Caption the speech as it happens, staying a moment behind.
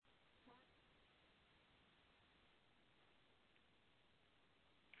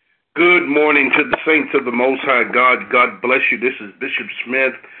Good morning to the saints of the Most High God. God bless you. This is Bishop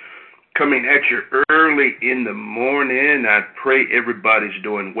Smith coming at you early in the morning. I pray everybody's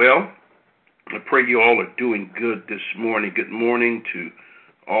doing well. I pray you all are doing good this morning. Good morning to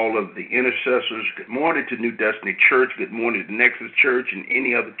all of the intercessors. Good morning to New Destiny Church. Good morning to Nexus Church and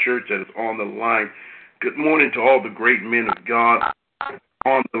any other church that is on the line. Good morning to all the great men of God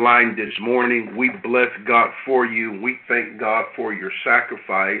on the line this morning. We bless God for you. We thank God for your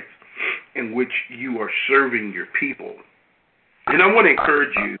sacrifice in which you are serving your people. And I want to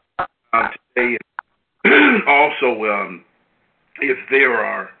encourage you today also, if there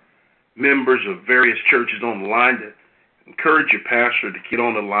are members of various churches on the line, to encourage your pastor to get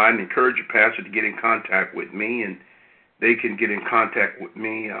on the line, encourage your pastor to get in contact with me, and they can get in contact with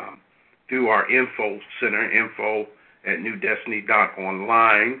me through our info center,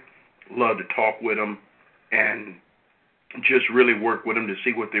 info@newdestiny.online. Love to talk with them and just really work with them to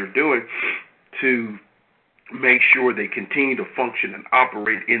see what they're doing to make sure they continue to function and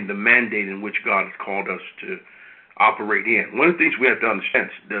operate in the mandate in which God has called us to operate in. One of the things we have to understand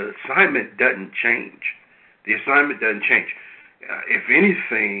is the assignment doesn't change. The assignment doesn't change. If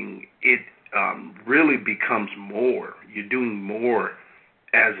anything, it really becomes more. You're doing more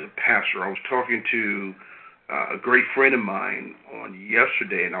as a pastor. I was talking to a great friend of mine on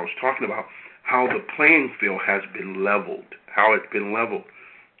yesterday, and I was talking about how the playing field has been leveled,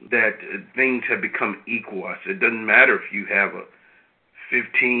 that things have become equal. I said, it doesn't matter if you have a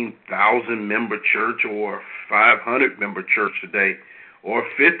 15,000 member church or a 500 member church today or a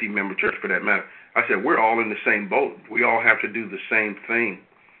 50 member church for that matter. I said, we're all in the same boat. We all have to do the same thing.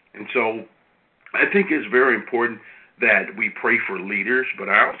 And so I think it's very important that we pray for leaders, but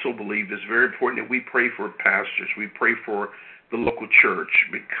I also believe it's very important that we pray for pastors. We pray for the local church,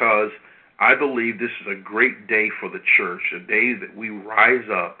 because I believe this is a great day for the church, a day that we rise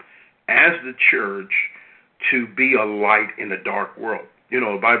up as the church to be a light in a dark world. You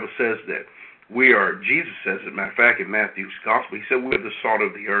know, the Bible says that we are, Jesus says, as a matter of fact, in Matthew's gospel, he said we're the salt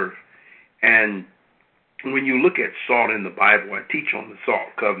of the earth. And when you look at salt in the Bible, I teach on the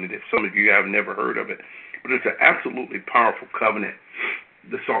salt covenant, if some of you have never heard of it, but it's an absolutely powerful covenant,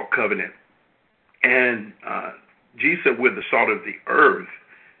 the salt covenant. And Jesus said we're the salt of the earth.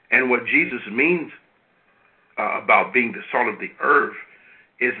 And what Jesus means about being the salt of the earth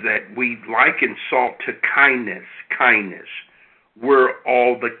is that we liken salt to kindness. We're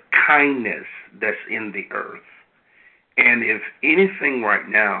all the kindness that's in the earth. And if anything right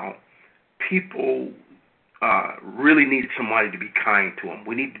now, people really need somebody to be kind to them.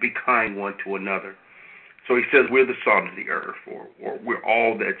 We need to be kind one to another. So he says we're the salt of the earth, or we're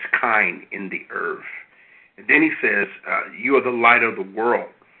all that's kind in the earth. And then he says you are the light of the world.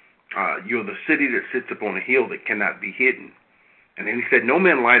 You're the city that sits upon a hill that cannot be hidden. And then he said, no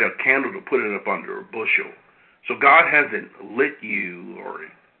man light a candle to put it up under a bushel. So God hasn't lit you or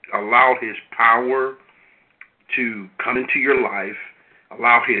allowed his power to come into your life,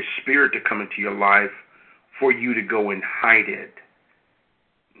 allow his spirit to come into your life for you to go and hide it.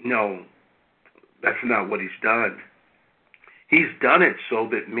 No, that's not what he's done. He's done it so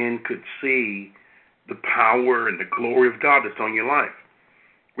that men could see the power and the glory of God that's on your life.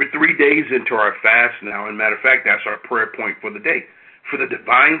 We're 3 days into our fast now, and matter of fact, that's our prayer point for the day, for the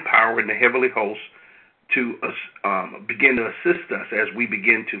divine power in the heavenly hosts to begin to assist us as we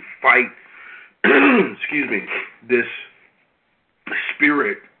begin to fight, this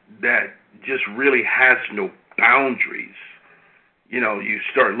spirit that just really has no boundaries. You know, you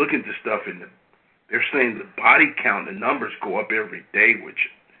start looking at stuff, and they're saying the body count, the numbers go up every day, which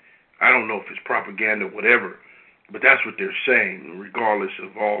I don't know if it's propaganda or whatever. But that's what they're saying, regardless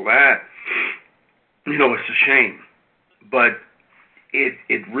of all that. You know, it's a shame. But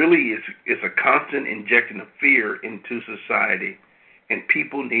it really is a constant injecting of fear into society. And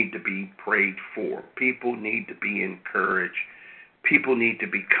people need to be prayed for. People need to be encouraged. People need to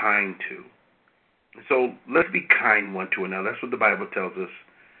be kind to. So let's be kind one to another. That's what the Bible tells us.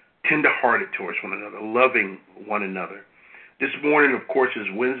 Tender-hearted towards one another, loving one another. This morning, of course, is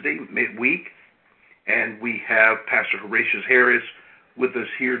Wednesday, midweek. And we have Pastor Horatius Harris with us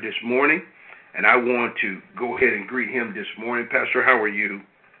here this morning. And I want to go ahead and greet him this morning. Pastor, how are you?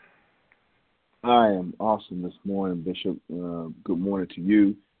 I am awesome this morning, Bishop. Good morning to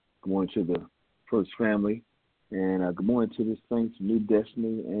you. Good morning to the First Family. And good morning to the saints, New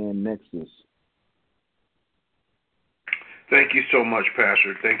Destiny and Nexus. Thank you so much,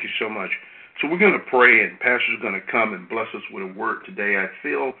 Pastor. Thank you so much. So we're going to pray, and Pastor's going to come and bless us with a word today. I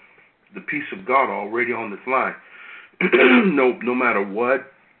feel the peace of God already on this line. No matter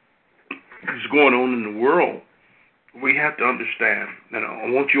what is going on in the world, we have to understand, and I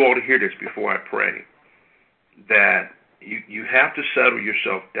want you all to hear this before I pray, that you have to settle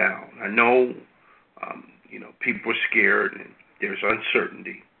yourself down. I know, people are scared and there's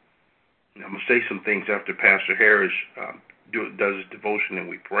uncertainty. And I'm going to say some things after Pastor Harris does his devotion and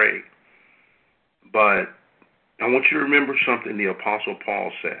we pray. But I want you to remember something the Apostle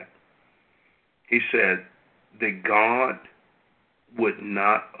Paul said. He said that God would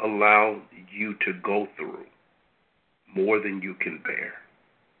not allow you to go through more than you can bear.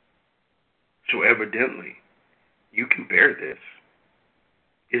 So evidently, you can bear this.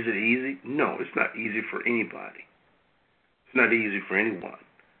 Is it easy? No, it's not easy for anybody. It's not easy for anyone.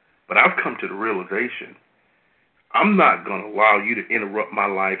 But I've come to the realization, I'm not going to allow you to interrupt my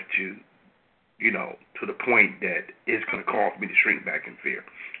life to the point that it's going to cause me to shrink back in fear.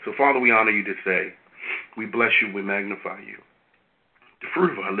 So, Father, we honor you today. We bless you. We magnify you. The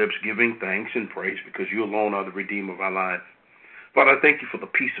fruit of our lips giving thanks and praise because you alone are the Redeemer of our lives. Father, I thank you for the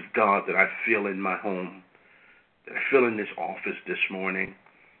peace of God that I feel in my home, that I feel in this office this morning.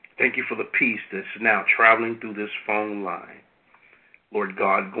 Thank you for the peace that's now traveling through this phone line. Lord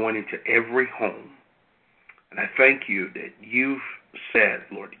God, going into every home. And I thank you that you've said,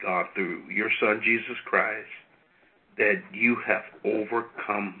 Lord God, through your Son, Jesus Christ, that you have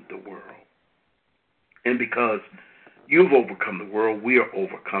overcome the world. And because you've overcome the world, we are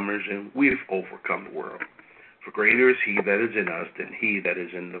overcomers, and we've overcome the world. For greater is he that is in us than he that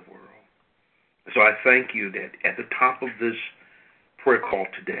is in the world. So I thank you that at the top of this prayer call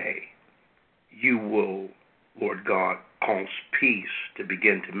today, you will, Lord God, cause peace to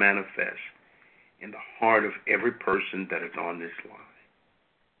begin to manifest in the heart of every person that is on this line.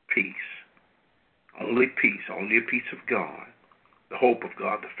 Peace. Only peace, only a peace of God, the hope of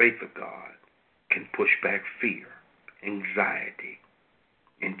God, the faith of God, can push back fear, anxiety,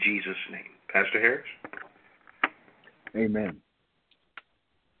 in Jesus' name. Pastor Harris? Amen.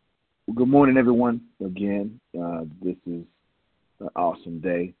 Well, good morning, everyone. Again, this is an awesome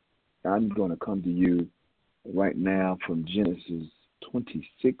day. I'm going to come to you right now from Genesis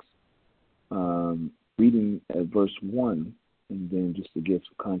 26, reading at verse 1, and then just to give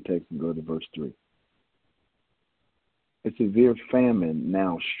some context and go to verse 3. A severe famine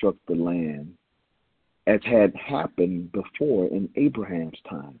now struck the land, as had happened before in Abraham's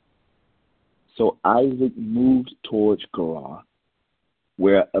time. So Isaac moved towards Gerar,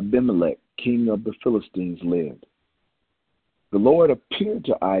 where Abimelech, king of the Philistines, lived. The Lord appeared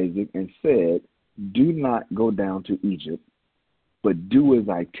to Isaac and said, "Do not go down to Egypt, but do as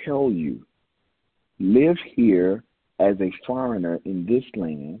I tell you. Live here as a foreigner in this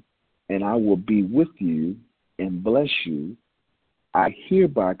land, and I will be with you and bless you. I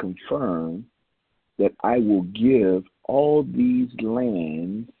hereby confirm that I will give all these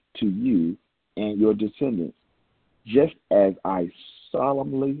lands to you and your descendants, just as I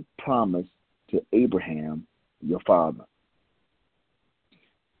solemnly promised to Abraham, your father."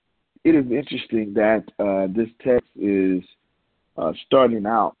 It is interesting that this text is starting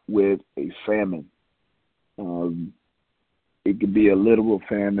out with a famine. It could be a literal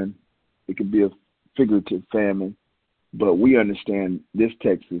famine. It could be a figurative famine. But we understand this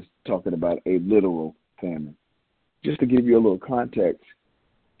text is talking about a literal famine. Just to give you a little context,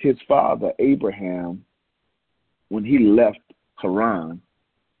 his father, Abraham, when he left Haran,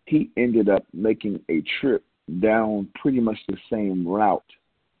 he ended up making a trip down pretty much the same route.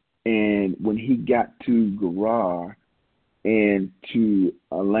 And when he got to Gerar and to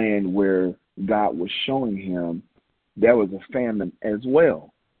a land where God was showing him, there was a famine as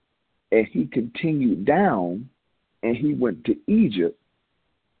well. And he continued down and he went to Egypt,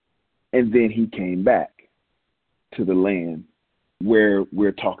 and then he came back to the land where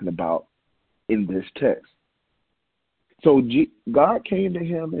we're talking about in this text. So God came to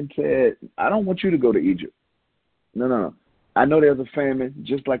him and said, "I don't want you to go to Egypt. No. I know there's a famine,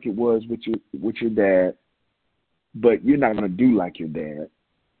 just like it was with your dad, but you're not going to do like your dad.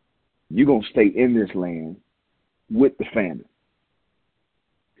 You're going to stay in this land with the famine."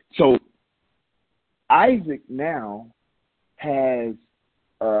 So Isaac now has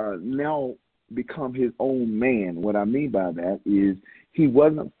now become his own man. What I mean by that is he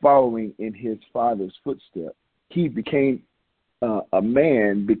wasn't following in his father's footsteps. He became a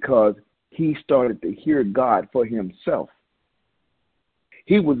man because he started to hear God for himself.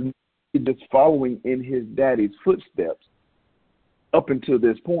 He was just following in his daddy's footsteps up until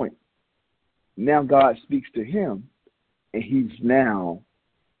this point. Now God speaks to him, and he's now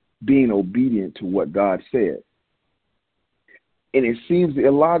being obedient to what God said. And it seems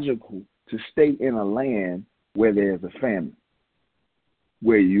illogical to stay in a land where there's a famine,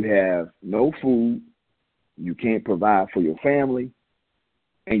 where you have no food, You can't provide for your family,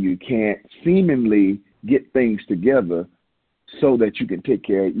 and you can't seemingly get things together so that you can take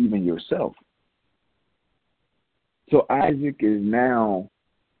care of even yourself. So Isaac is now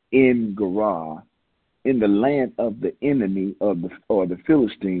in Gerar, in the land of the enemy of the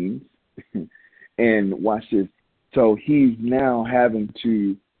Philistines, and watch this. So he's now having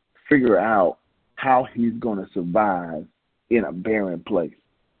to figure out how he's going to survive in a barren place.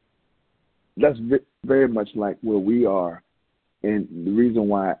 That's very much like where we are. And the reason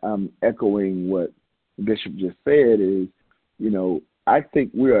why I'm echoing what Bishop just said is, I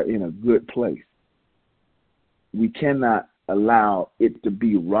think we are in a good place. We cannot allow it to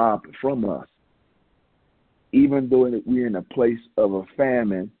be robbed from us. Even though we're in a place of a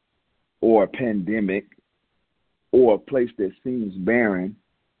famine or a pandemic or a place that seems barren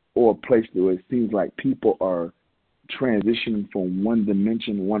or a place where it seems like people are transitioning from one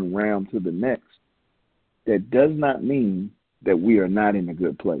dimension, one realm to the next, that does not mean that we are not in a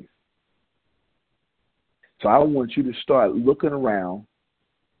good place. So I want you to start looking around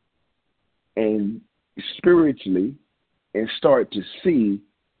and spiritually and start to see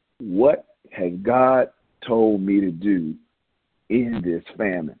what has God told me to do in this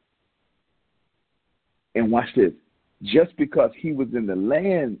famine. And watch this. Just because he was in the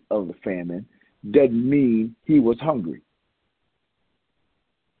land of the famine doesn't mean he was hungry.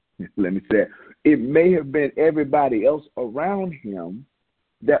 Let me say it. It may have been everybody else around him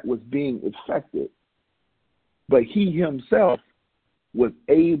that was being affected, but he himself was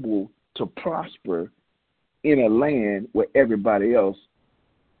able to prosper in a land where everybody else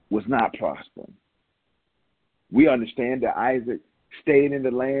was not prospering. We understand that Isaac stayed in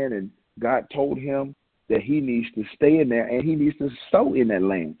the land, and God told him that he needs to stay in there and he needs to sow in that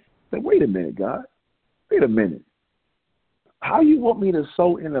land. I said, wait a minute, God. Wait a minute. How you want me to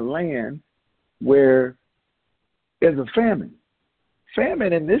sow in a land where there's a famine?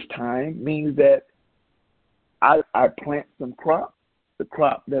 Famine in this time means that I plant some crop, the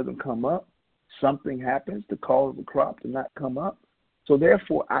crop doesn't come up, something happens to cause the crop to not come up, so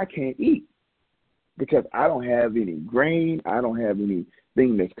therefore I can't eat because I don't have any grain, I don't have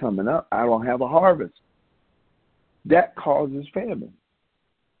anything that's coming up, I don't have a harvest. That causes famine.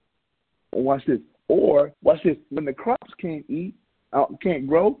 Watch this. Or, watch this, when the crops can't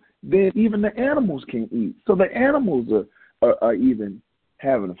grow, then even the animals can't eat. So the animals are even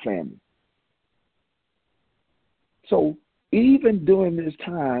having a famine. So even during this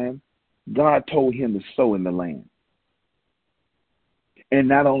time, God told him to sow in the land. And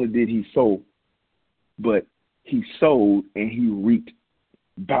not only did he sow, but he sowed and he reaped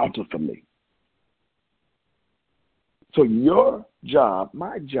bountifully. So your job,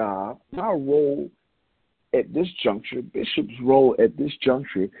 my role at this juncture, Bishop's role at this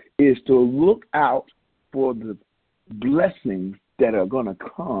juncture is to look out for the blessings that are going to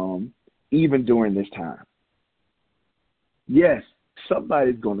come even during this time. Yes,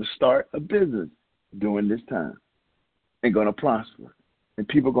 somebody's going to start a business during this time and going to prosper. And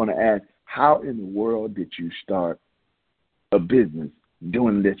people are going to ask, how in the world did you start a business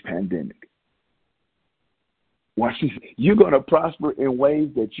during this pandemic? Watch this. You're going to prosper in ways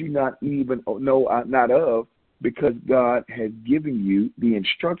that you not even know not of, because God has given you the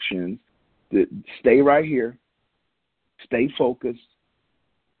instructions to stay right here, stay focused,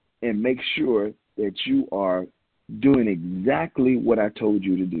 and make sure that you are doing exactly what I told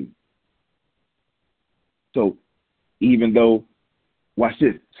you to do. So even though, watch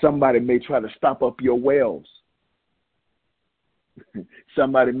this, somebody may try to stop up your wells.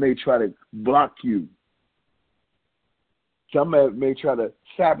 Somebody may try to block you. Somebody may try to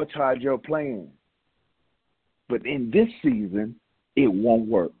sabotage your plan. But in this season, it won't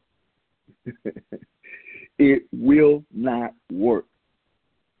work. It will not work.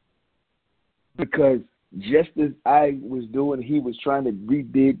 Because just as I was doing, he was trying to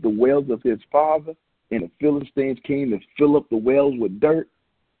redig the wells of his father, and the Philistines came to fill up the wells with dirt.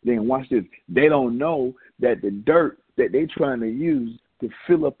 Then watch this. They don't know that the dirt that they're trying to use to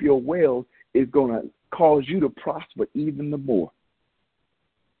fill up your wells is going to cause you to prosper even the more.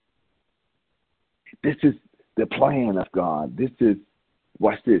 This is the plan of God. This is,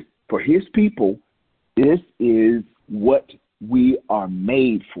 watch this, for his people, this is what we are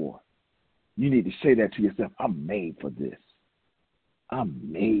made for. You need to say that to yourself. I'm made for this. I'm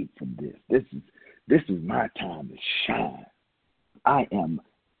made for this. This is my time to shine. I am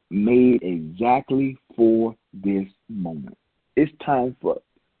made exactly for this moment. It's time for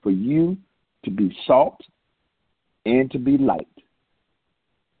you to be salt and to be light.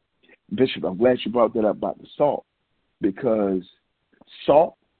 Bishop, I'm glad you brought that up about the salt, because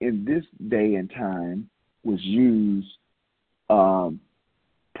salt in this day and time was used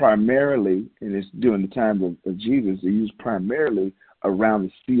primarily, and it's during the time of Jesus, it used primarily around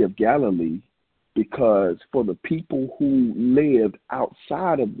the Sea of Galilee, because for the people who lived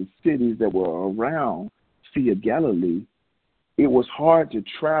outside of the cities that were around Sea of Galilee, it was hard to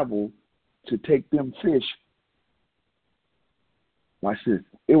travel to take them fish. Watch this.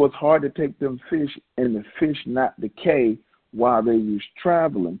 It was hard to take them fish and the fish not decay while they was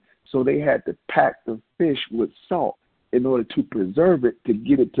traveling. So they had to pack the fish with salt in order to preserve it, to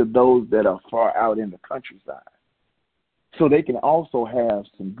get it to those that are far out in the countryside. So they can also have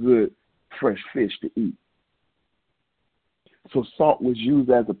some good fresh fish to eat. So salt was used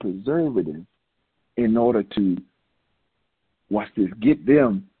as a preservative in order to, watch this, get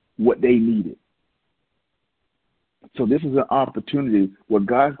them what they needed. So this is an opportunity where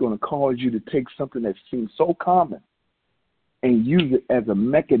God's going to cause you to take something that seems so common and use it as a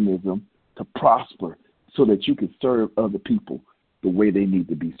mechanism to prosper so that you can serve other people the way they need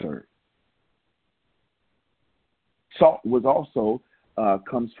to be served. Salt was also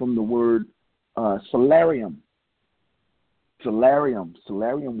comes from the word salarium. Salarium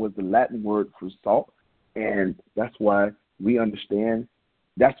was the Latin word for salt, and that's why we understand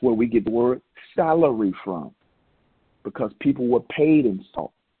that's where we get the word salary from, because people were paid in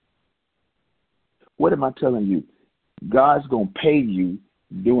salt. What am I telling you? God's going to pay you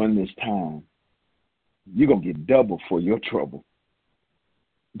during this time. You're going to get double for your trouble.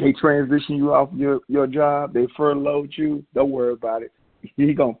 They transition you off your job. They furloughed you. Don't worry about it.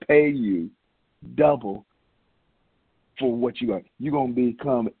 He's going to pay you double for what you got. You're going to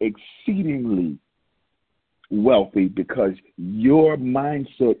become exceedingly wealthy because your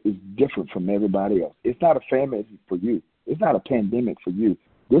mindset is different from everybody else. It's not a famine for you. It's not a pandemic for you.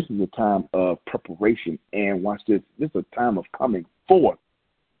 This is a time of preparation. And watch this. This is a time of coming forth.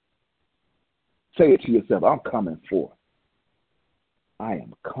 Say it to yourself. I'm coming forth. I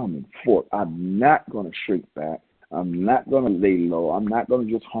am coming forth. I'm not going to shrink back. I'm not going to lay low. I'm not going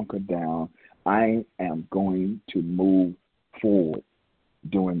to just hunker down. I am going to move forward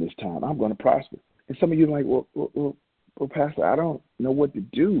during this time. I'm going to prosper. And some of you are like, well, Pastor, I don't know what to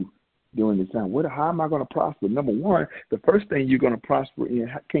do during this time. How am I going to prosper? Number one, the first thing you're going to prosper in,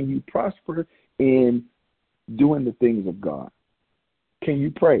 can you prosper in doing the things of God? Can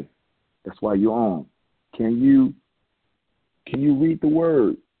you pray? That's why you're on. Can you read the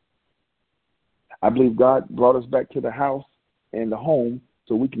word? I believe God brought us back to the house and the home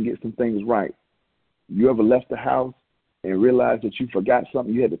so we can get some things right. You ever left the house and realized that you forgot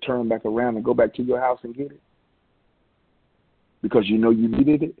something? You had to turn back around and go back to your house and get it because you know you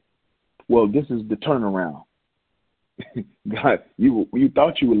needed it? Well, this is the turnaround. God, you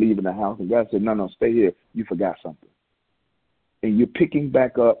thought you were leaving the house, and God said, no, stay here. You forgot something. And you're picking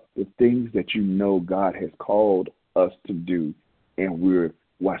back up the things that you know God has called us to do, and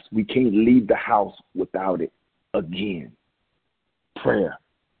we can't leave the house without it again. Prayer,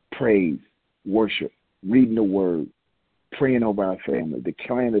 praise, worship, reading the word, praying over our family,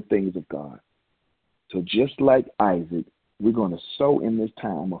 declaring the things of God. So just like Isaac, we're going to sow in this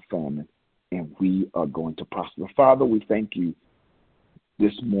time of famine, and we are going to prosper. Father, we thank you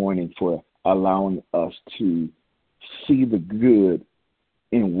this morning for allowing us to see the good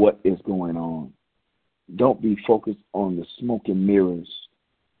in what is going on. Don't be focused on the smoke and mirrors,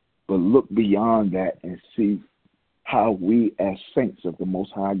 but look beyond that and see how we as saints of the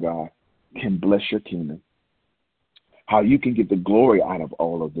Most High God can bless your kingdom, how you can get the glory out of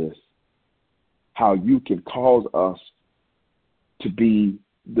all of this, how you can cause us to be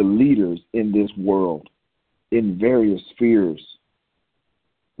the leaders in this world in various spheres,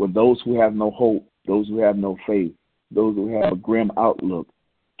 where those who have no hope, those who have no faith, those who have a grim outlook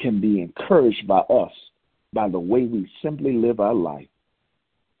can be encouraged by us, by the way we simply live our life,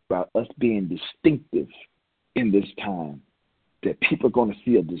 by us being distinctive in this time, that people are going to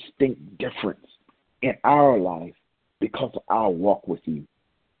see a distinct difference in our life because of our walk with you.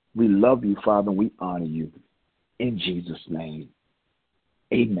 We love you, Father, and we honor you. In Jesus' name,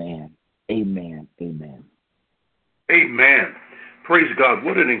 amen, amen, amen. Amen. Praise God.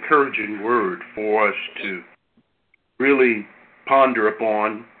 What an encouraging word for us to really ponder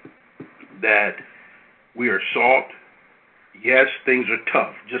upon, that we are salt. Yes, things are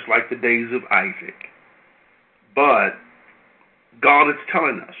tough, just like the days of Isaac. But God is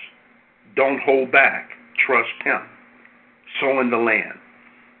telling us, don't hold back. Trust him. Sow in the land.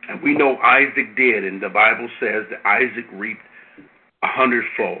 And we know Isaac did, and the Bible says that Isaac reaped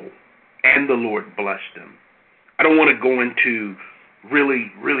 100-fold, and the Lord blessed him. I don't want to go into really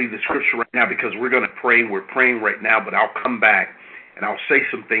the scripture right now because we're going to pray. We're praying right now, but I'll come back and I'll say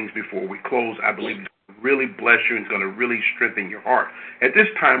some things before we close. I believe it's really bless you and is going to really strengthen your heart. At this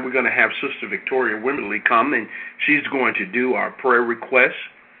time, we're going to have Sister Victoria Wimberly come, and she's going to do our prayer requests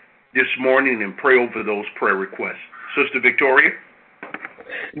this morning and pray over those prayer requests. Sister Victoria?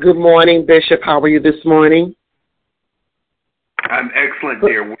 Good morning, Bishop. How are you this morning? I'm excellent,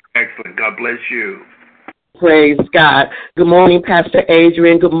 dear. We're excellent. God bless you. Praise God. Good morning, Pastor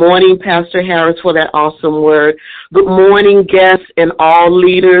Adrian. Good morning, Pastor Harris, for that awesome word. Good morning, guests and all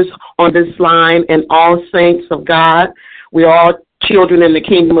leaders on this line and all saints of God. We are all children in the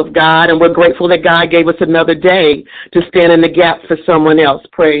kingdom of God, and we're grateful that God gave us another day to stand in the gap for someone else.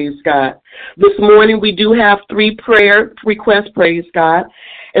 Praise God. This morning we do have 3 prayer requests, praise God,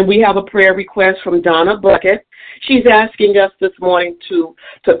 and we have a prayer request from Donna Bucket. She's asking us this morning to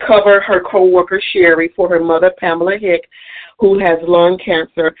cover her co-worker Sherry for her mother Pamela Hick, who has lung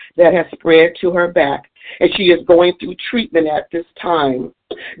cancer that has spread to her back, and she is going through treatment at this time.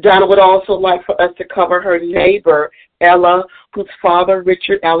 Donna would also like for us to cover her neighbor Ella, whose father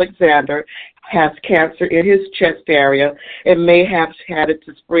Richard Alexander has cancer in his chest area and may have had it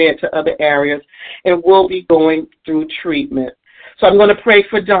to spread to other areas and will be going through treatment. So I'm going to pray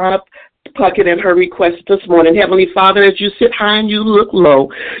for Donna Puckett and her request this morning. Heavenly Father, as you sit high and you look low,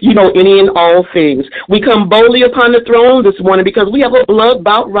 you know any and all things. We come boldly upon the throne this morning because we have a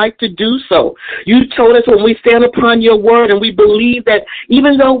blood-bought right to do so. You told us when we stand upon your word, and we believe that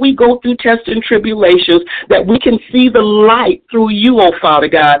even though we go through tests and tribulations, that we can see the light through you, oh Father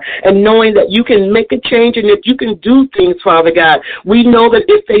God, and knowing that you can make a change and that you can do things, Father God. We know that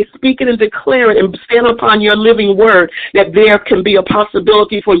if they speak it and declare it and stand upon your living word, that there can be a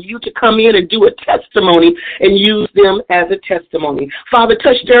possibility for you to come in and do a testimony and use them as a testimony. Father,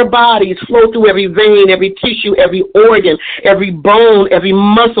 touch their bodies, flow through every vein, every tissue, every organ, every bone, every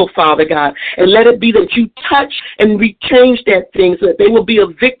muscle, Father God, and let it be that you touch and change that thing so that they will be a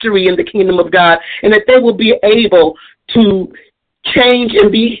victory in the kingdom of God and that they will be able to change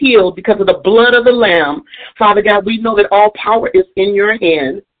and be healed because of the blood of the Lamb. Father God, we know that all power is in your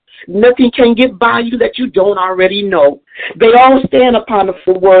hand. Nothing can get by you that you don't already know. They all stand upon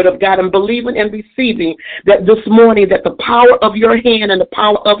the word of God and believing and receiving that this morning that the power of your hand and the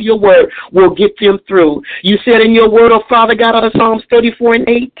power of your word will get them through. You said in your word, oh Father God, out of Psalms 34 and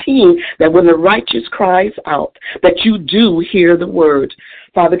 18, that when the righteous cries out, that you do hear the word.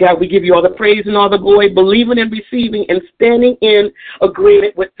 Father God, we give you all the praise and all the glory, believing and receiving and standing in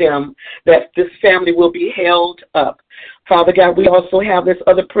agreement with them that this family will be held up. Father God, we also have this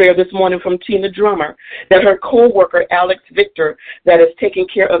other prayer this morning from Tina Drummer, that her co-worker, Alex Victor, that is taking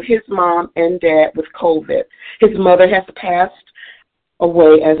care of his mom and dad with COVID. His mother has passed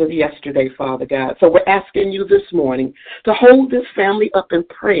away as of yesterday, Father God. So we're asking you this morning to hold this family up in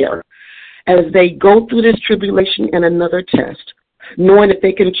prayer as they go through this tribulation and another test, knowing that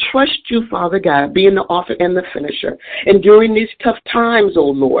they can trust you, Father God, being the author and the finisher. And during these tough times, oh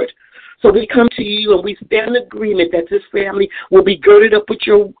Lord, so we come to you and we stand in agreement that this family will be girded up with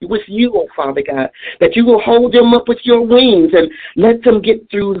you, oh Father God, that you will hold them up with your wings and let them get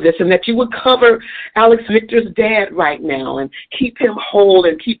through this, and that you will cover Alex Victor's dad right now and keep him whole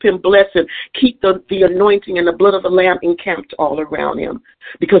and keep him blessed and keep the anointing and the blood of the Lamb encamped all around him,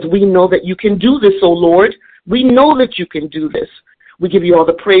 because we know that you can do this, oh Lord. We know that you can do this. We give you all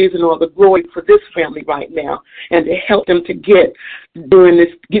the praise and all the glory for this family right now and to help them to get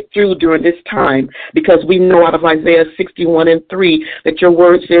through during this time, because we know out of Isaiah 61 and 3 that your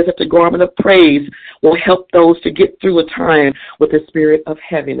word says that the garment of praise will help those to get through a time with the spirit of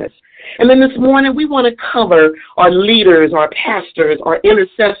heaviness. And then this morning we want to cover our leaders, our pastors, our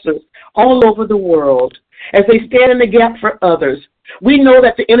intercessors all over the world as they stand in the gap for others. We know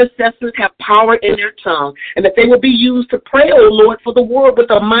that the intercessors have power in their tongue and that they will be used to pray, oh Lord, for the world with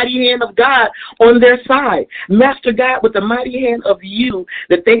the mighty hand of God on their side. Master God, with the mighty hand of you,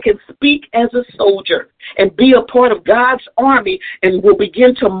 that they can speak as a soldier and be a part of God's army and will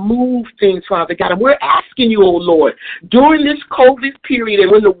begin to move things, Father God. And we're asking you, oh Lord, during this COVID period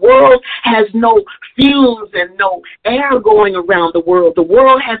and when the world has no fumes and no air going around the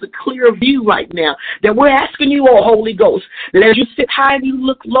world has a clear view right now, that we're asking you, oh Holy Ghost, that as you sit high and you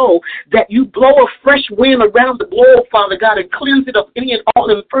look low, that you blow a fresh wind around the globe, Father God, and cleanse it of any and all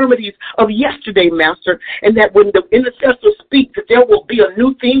infirmities of yesterday, Master, and that when the intercessors speak, that there will be a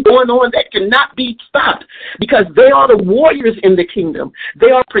new thing going on that cannot be stopped, because they are the warriors in the kingdom. They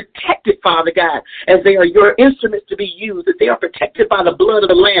are protected, Father God, as they are your instruments to be used, that they are protected by the blood of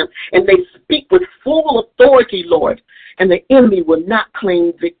the Lamb, and they speak with full authority, Lord, and the enemy will not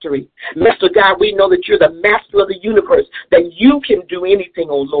claim victory. Master God, we know that you're the master of the universe, that you can do anything,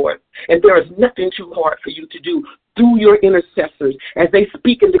 oh Lord, and there is nothing too hard for you to do through your intercessors as they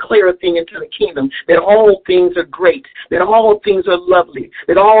speak and declare a thing into the kingdom, that all things are great, that all things are lovely,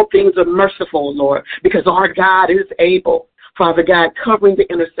 that all things are merciful, Lord, because our God is able. Father God, covering the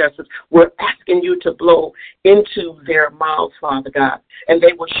intercessors, we're asking you to blow into their mouths, Father God, and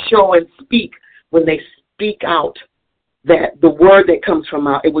they will show and speak when they speak out, that the word that comes from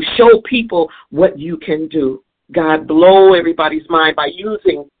out, it will show people what you can do. God, blow everybody's mind by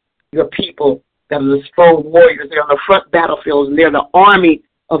using your people that are the strong warriors. They're on the front battlefields, and they're the army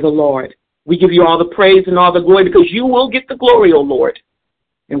of the Lord. We give you all the praise and all the glory because you will get the glory, O Lord.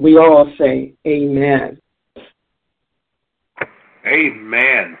 And we all say, amen.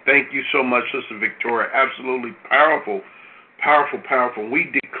 Amen. Thank you so much, Sister Victoria. Absolutely powerful, powerful, powerful.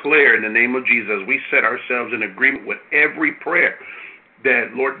 We declare in the name of Jesus, we set ourselves in agreement with every prayer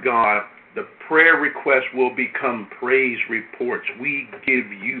that, Lord God, the prayer requests will become praise reports. We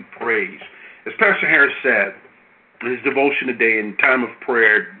give you praise. As Pastor Harris said in his devotion today in time of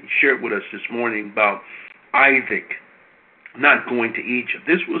prayer, he shared with us this morning about Isaac not going to Egypt.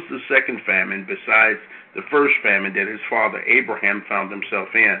 This was the second famine besides the first famine that his father Abraham found himself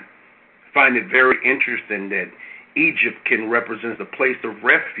in. I find it very interesting that Egypt can represent a place of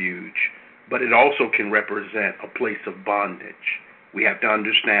refuge, but it also can represent a place of bondage. We have to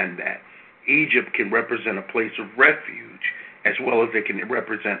understand that. Egypt can represent a place of refuge as well as it can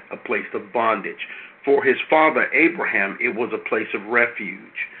represent a place of bondage. For his father Abraham, it was a place of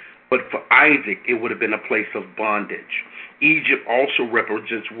refuge. But for Isaac, it would have been a place of bondage. Egypt also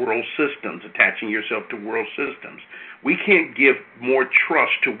represents world systems, attaching yourself to world systems. We can't give more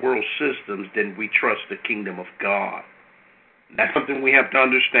trust to world systems than we trust the kingdom of God. That's something we have to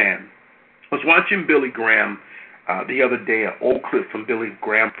understand. I was watching Billy Graham the other day, an old clip from Billy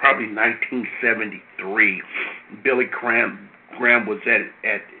Graham, probably 1973. Billy Graham was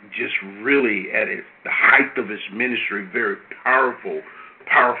at just really at the height of his ministry, very powerful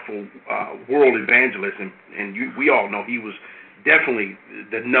world evangelist, and we all know he was definitely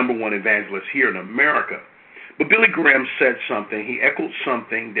the number one evangelist here in America. But Billy Graham said something, he echoed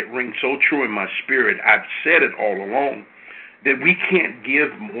something that rings so true in my spirit. I've said it all along, that we can't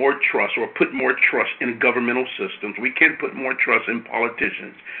give more trust or put more trust in governmental systems. We can't put more trust in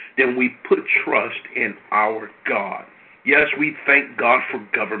politicians than we put trust in our God. Yes, we thank God for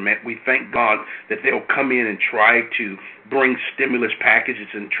government. We thank God that they'll come in and try to bring stimulus packages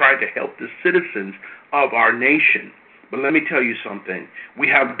and try to help the citizens of our nation. But let me tell you something. We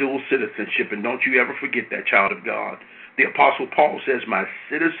have dual citizenship, and don't you ever forget that, child of God. The Apostle Paul says, my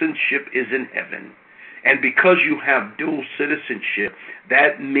citizenship is in heaven. And because you have dual citizenship,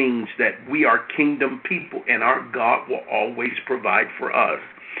 that means that we are kingdom people, and our God will always provide for us.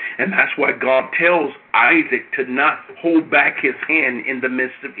 And that's why God tells Isaac to not hold back his hand in the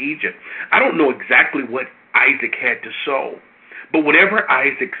midst of Egypt. I don't know exactly what Isaac had to sow, but whatever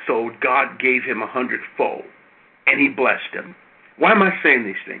Isaac sowed, God gave him 100-fold, and he blessed him. Why am I saying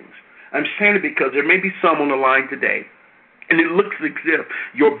these things? I'm saying it because there may be some on the line today, and it looks as if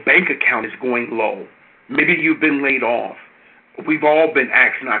your bank account is going low. Maybe you've been laid off. We've all been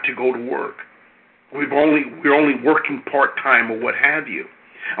asked not to go to work. We're only working part-time or what have you.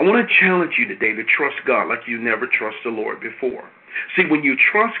 I want to challenge you today to trust God like you never trusted the Lord before. See, when you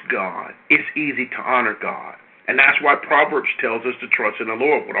trust God, it's easy to honor God. And that's why Proverbs tells us to trust in the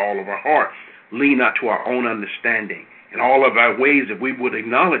Lord with all of our heart. Lean not to our own understanding. In all of our ways, if we would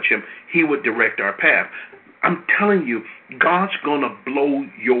acknowledge him, he would direct our path. I'm telling you, God's going to blow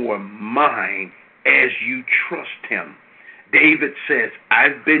your mind as you trust him. David says,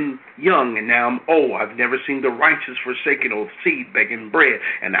 I've been young and now I'm old. I've never seen the righteous forsaken or seed begging bread.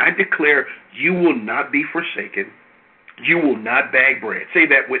 And I declare you will not be forsaken. You will not beg bread. Say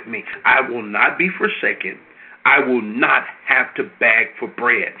that with me. I will not be forsaken. I will not have to beg for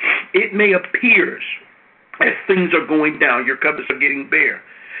bread. It may appear as things are going down, your cupboards are getting bare.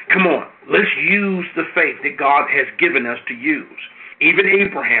 Come on, let's use the faith that God has given us to use. Even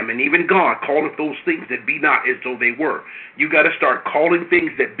Abraham and even God calleth those things that be not as though they were. You got to start calling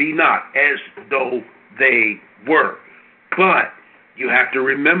things that be not as though they were. But you have to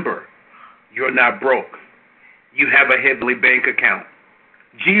remember, you're not broke. You have a heavenly bank account.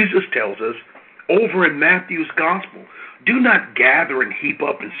 Jesus tells us over in Matthew's gospel, do not gather and heap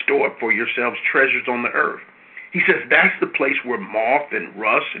up and store up for yourselves treasures on the earth. He says that's the place where moth and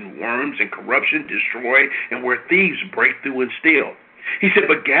rust and worms and corruption destroy and where thieves break through and steal. He said,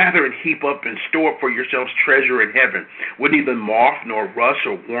 but gather and heap up and store up for yourselves treasure in heaven, where neither moth nor rust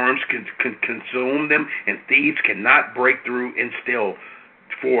or worms can consume them, and thieves cannot break through and steal.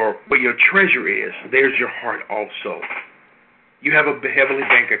 For where your treasure is, there's your heart also. You have a heavenly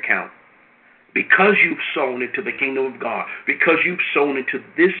bank account. Because you've sown into the kingdom of God, because you've sown into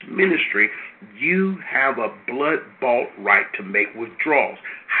this ministry, you have a blood-bought right to make withdrawals.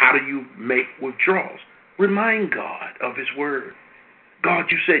 How do you make withdrawals? Remind God of his word. God,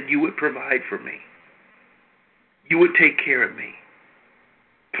 you said you would provide for me. You would take care of me.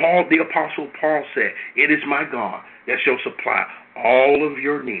 Paul, the Apostle Paul said, it is my God that shall supply all of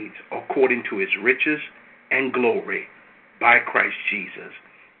your needs according to his riches and glory by Christ Jesus.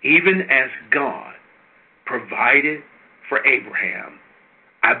 Even as God provided for Abraham,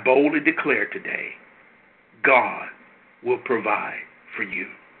 I boldly declare today, God will provide for you.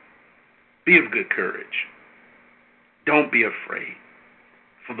 Be of good courage. Don't be afraid,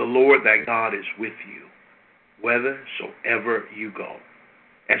 for the Lord thy God is with you, whithersoever you go.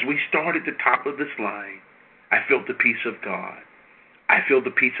 As we start at the top of this line, I feel the peace of God. I feel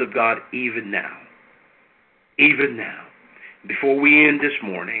the peace of God even now. Even now. Before we end this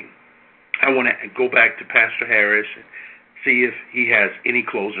morning, I want to go back to Pastor Harris and see if he has any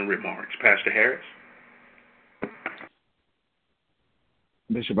closing remarks. Pastor Harris?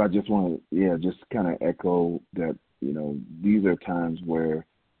 Bishop, I just want to, just kind of echo that, these are times where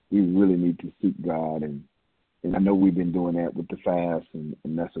we really need to seek God. And I know we've been doing that with the fast, and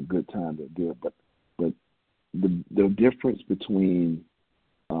that's a good time to do it. But the difference between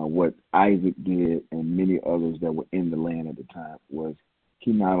what Isaac did and many others that were in the land at the time was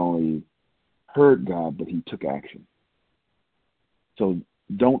he not only heard God, but he took action. So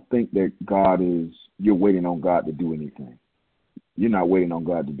don't think that you're waiting on God to do anything. You're not waiting on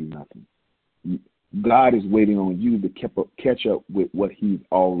God to do nothing. God is waiting on you to catch up with what he's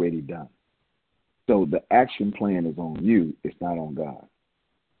already done. So the action plan is on you. It's not on God.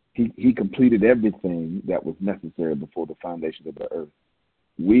 He completed everything that was necessary before the foundation of the earth.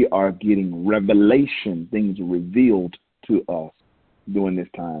 We are getting revelation, things revealed to us during this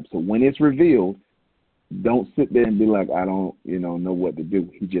time. So when it's revealed, don't sit there and be like, I don't, know what to do.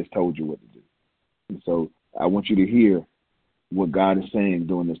 He just told you what to do. And so I want you to hear what God is saying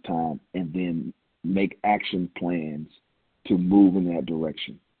during this time and then make action plans to move in that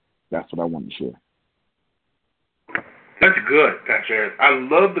direction. That's what I want to share. That's good, Pastor Harris. I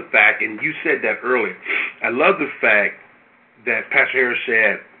love the fact, and you said that earlier, I love the fact that Pastor Harris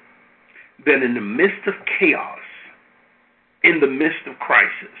said that in the midst of chaos, in the midst of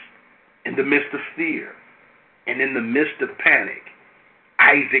crisis, in the midst of fear, and in the midst of panic,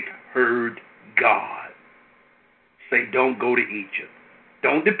 Isaac heard God say, don't go to Egypt.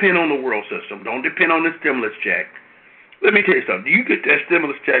 Don't depend on the world system. Don't depend on the stimulus check. Let me tell you something. Do you get that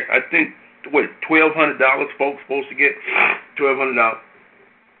stimulus check? I think, $1,200 folks supposed to get? $1,200.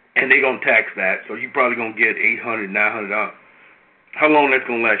 And they're going to tax that, so you're probably going to get $800, $900. How long that's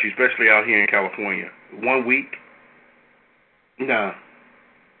going to last you, especially out here in California? 1 week? No.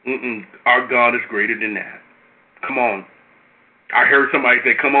 Our God is greater than that. Come on. I heard somebody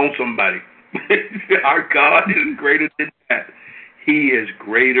say, come on, somebody. Our God is greater than that. He is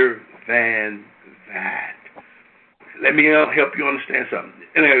greater than that. Let me help you understand something.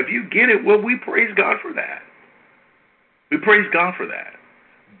 And if you get it, well, we praise God for that. We praise God for that.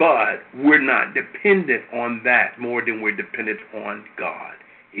 But we're not dependent on that more than we're dependent on God.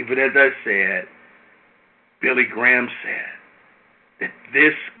 Even as I said, Billy Graham said that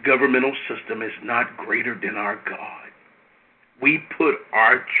this governmental system is not greater than our God. We put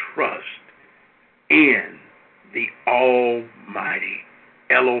our trust in the Almighty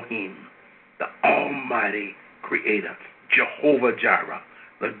Elohim, the Almighty Creator, Jehovah Jireh,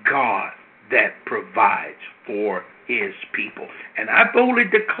 the God that provides for his people. And I boldly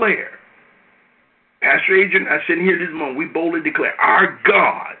declare, Pastor Adrian, I sit here this moment, we boldly declare, our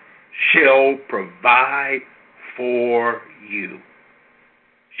God shall provide for you,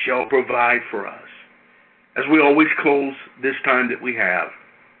 shall provide for us. As we always close this time that we have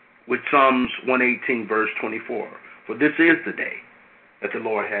with Psalms 118, verse 24. For this is the day that the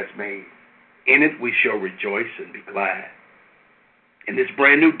Lord has made. In it we shall rejoice and be glad. In this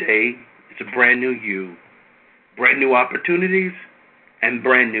brand new day, it's a brand new you, brand new opportunities, and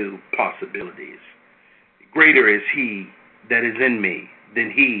brand new possibilities. Greater is he that is in me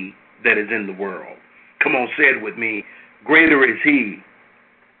than he that is in the world. Come on, say it with me. Greater is he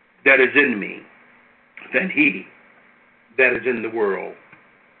that is in me than he that is in the world.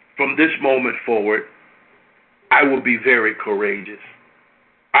 From this moment forward, I will be very courageous.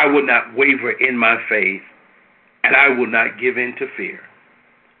 I will not waver in my faith, and I will not give in to fear.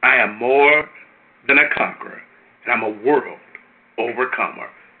 I am more than a conqueror, and I'm a world overcomer.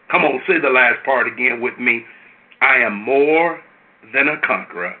 Come on, say the last part again with me. I am more than a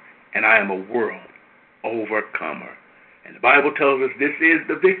conqueror, and I am a world overcomer. And the Bible tells us this is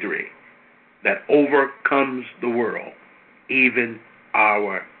the victory that overcomes the world, even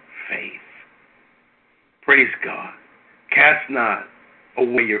our faith. Praise God. Cast not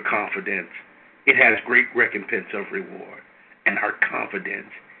away your confidence. It has great recompense of reward, and our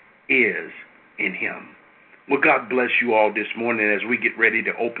confidence is in him. Well, God bless you all this morning as we get ready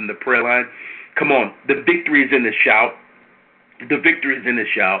to open the prayer line. Come on, the victory is in the shout. The victory is in the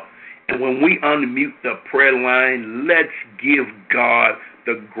shout. And when we unmute the prayer line, let's give God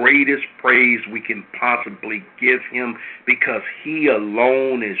the greatest praise we can possibly give him, because he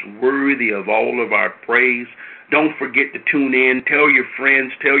alone is worthy of all of our praise. Don't forget to tune in. Tell your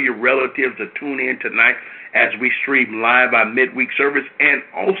friends, tell your relatives to tune in tonight as we stream live our midweek service. And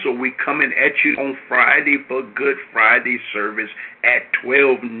also, we coming at you on Friday for Good Friday service at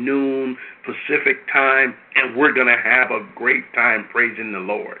 12 noon Pacific time, and we're going to have a great time praising the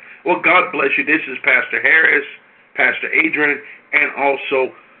Lord. Well, God bless you. This is Pastor Harris, Pastor Adrian, and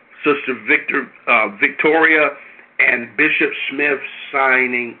also Sister Victoria and Bishop Smith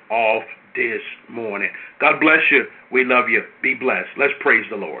signing off this morning. God bless you. We love you. Be blessed. Let's praise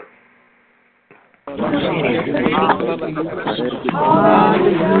the Lord. Thank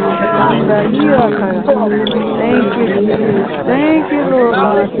you, Jesus. Thank you, Lord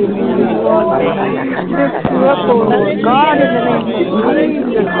God. Lift you up, oh Lord God, in the name of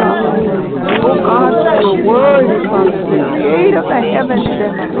Jesus, Father. Oh God, your word is from the creator of the heavens and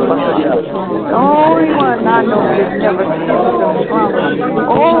the earth. The only one I know that never ceases to promise.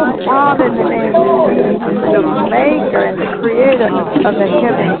 Oh Father, in the name of Jesus, the maker and the creator of the heavens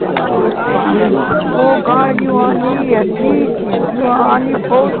and the earth, Father. Oh God, you are here, you are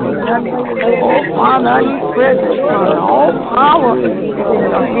omnipotent, oh Father, omnipresent, Father. All power is in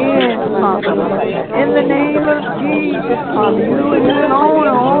your hands, Father. In the name of Jesus, Father, you and you alone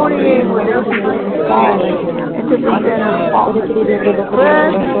are only able to do and to present us, Father.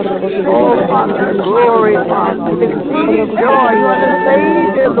 Oh Father, glory, Father, the exceeding joy, you are the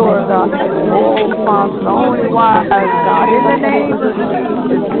Savior, Lord God. Oh Father, the only wise God, in the name of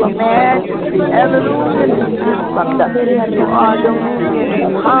Jesus, your majesty, hallelujah. You are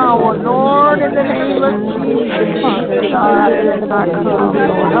dominion, power, Lord, in the name of Jesus, Father God, let my come, Lord,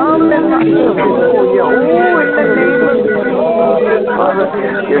 humble myself before you, oh, in the name of Jesus, Father,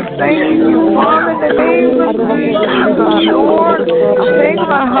 just thanking you, Father, in the name of Jesus, God, Lord, I thank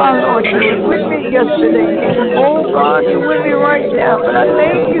my heart, Lord, you were with me yesterday, oh God, you're with me right now, but I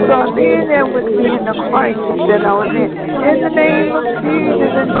thank you, God, being there with me in the crisis that I was in the name of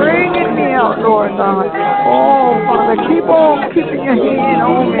Jesus, and bringing me out, Lord God. Oh, Father, keep on keeping your hand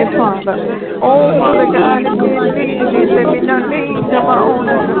on me, Father. Oh, Father God, let me not lean to my own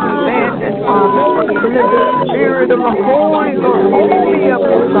understanding, Father. Let the Spirit of the Holy Ghost hold me up,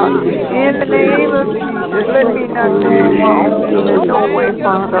 oh God. In the name of Jesus, let me not do my own in no way,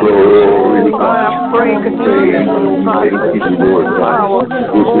 Father. Oh, God, I pray continually, oh God, for power.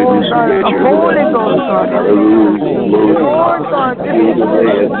 Oh, God, the Holy Ghost, God, Lord God, this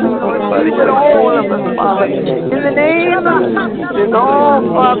is all of us, Father. In the name of Jesus, oh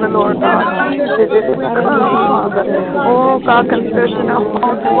Father, Lord God, Jesus, as we come, Father, oh God, confessing our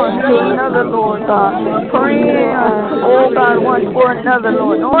faults one to another, Lord God, praying, oh God, one for another,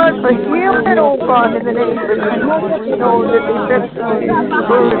 Lord for healing, oh God, in the name of Jesus, we know that the effectual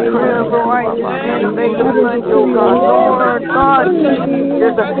prayer of a righteous man availeth much, oh God, Lord God,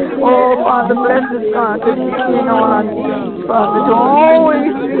 Jesus, oh Father, bless us, God, to see on our needs, Father, to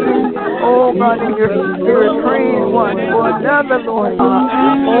always be, oh God, in your Spirit, praying one for another, Lord God.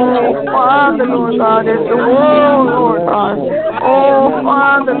 Oh, Father, Lord God, is the world, Lord God. Oh,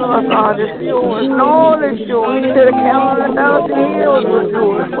 Father, Lord God, is yours. And all is yours. To the count of 1,000 hills was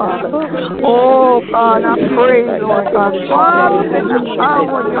yours, Father. Oh, God, I pray, Lord God. Father, in the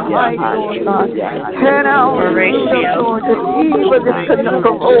power of your might, Lord God. Turn out, Lord, the evil that could not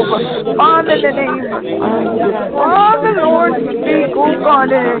come over. Father, in the name of Jesus. Father, Lord, speak, oh God,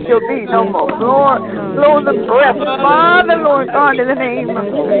 and there shall be no more. Lord, blow the breath, Father, Lord God, in the name of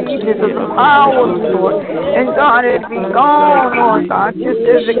Jesus, of the power, Lord. And God, it be gone, Lord God, just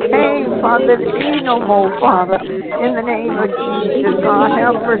as it came, Father, it be no more, Father. In the name of Jesus, God,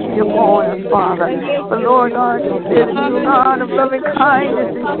 have mercy upon us, Father. But Lord God, you said you God of loving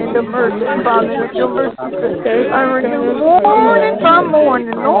kindness and the mercy, Father, that your mercy I renew morning by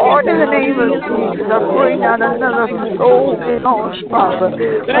morning, Lord, in the name of Jesus. I pray not another soul in on, Father.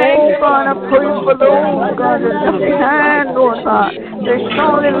 Oh God, I pray for those, God, that's behind, Lord God. There's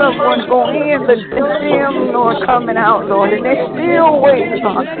so many loved ones going in, but them, Lord, coming out, Lord, and they still wait,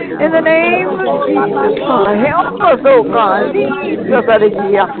 God. In the name of Jesus, God, help us, oh God.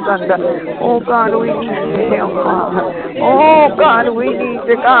 Oh God, we need your help, Father. Oh God, we need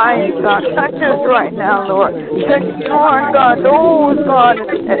your guidance, God. Touch us right now, Lord. Touch, Lord God, those, God,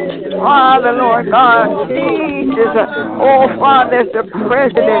 Father, Lord God, Jesus. Oh Father, the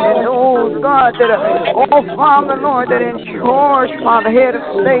president and those, God, that are, oh Father, Lord, that are in charge, Father, head of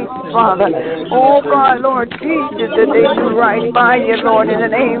state, Father. Oh God, Lord Jesus, that they do right by you, Lord, in the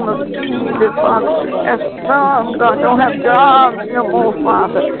name of Jesus, Father. As some, God, don't have jobs no more,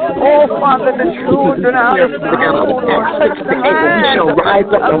 Father. Oh Father, the children out of school, Lord, touch the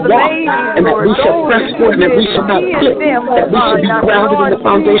minds of the ladies, and that we shall press forward, and that we shall not quit, that we shall be grounded in the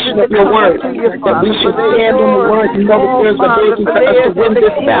foundation of your word, that we shall stand on the word and know that there's a ability for us to win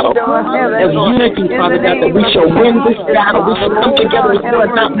this battle. As unity, Father God, that we shall win this battle. We shall come together as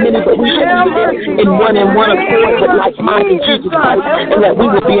one, not many, but we shall be there in one accord with like-minded Jesus Christ, and that we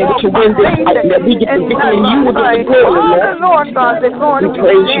will be able to win this fight, and that we get the victory, and you will get the glory, Lord. We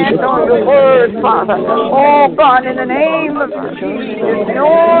praise you on the word, Father. Oh God, in the name of Jesus,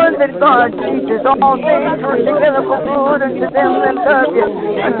 Lord, that God, Jesus, all things work together for good unto them that love you,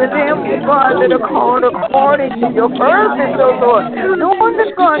 unto them, God, that are called according to your purpose, oh Lord. Lord,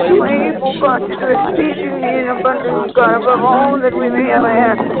 that God, you able, God, to receive you in abundance, God, above all that we may ever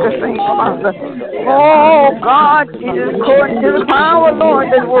ask to think, Father. Oh God, Jesus, according to the power, Lord,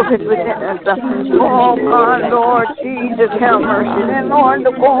 that worketh within us. Oh God, Lord, Jesus, have mercy. And Lord,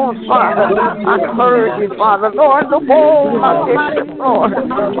 the bones, Father, I heard you, Father. Lord, the bones, my bishop, Lord.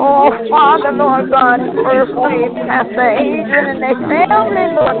 Oh Father, Lord God, first name, Pastor Adrian and their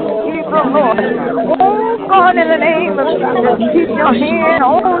family, Lord, keep them, Lord. Oh God, in the name of Jesus, keep your hand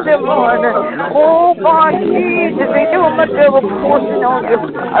on them, Lord. Oh God, Jesus, they do a much of a portion of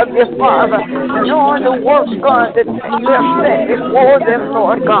your Father. Knowing the work, God, that you have set before them,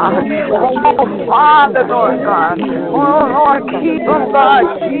 Lord God. Oh Father, Lord God. Oh Lord, keep them, God,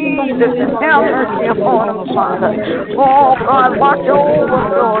 Jesus, and have mercy upon them, Father. Oh God, watch over,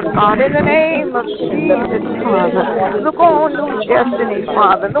 Lord God, in the name of Jesus, Father. Look on New Destiny,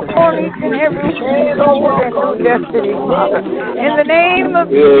 Father. Look on each and every soul in New Destiny, Father. In the name of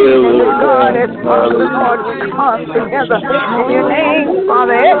Jesus, God, as Father, Lord, we come together in your name,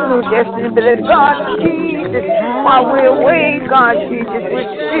 Father, as New Destiny, but as God, Jesus, while we're away, God, Jesus, we're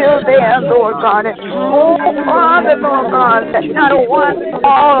still there, Lord God. And, oh, Father, Lord God, that not a one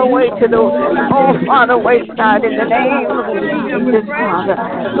fall away to the, oh, Father, wayside in the name of Jesus, Father.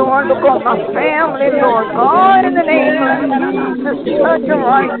 Lord, look on my family, Lord God, in the name of Jesus, touch them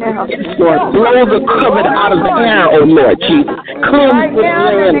right now. Lord, blow the covenant out of the air, oh Lord Jesus. Cleanse this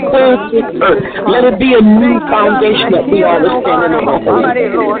land, cleanse this earth. Let it be a new foundation that we are standing on.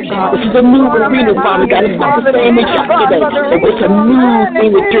 This is a new arena, Father God. It's not the same as yesterday. It's a new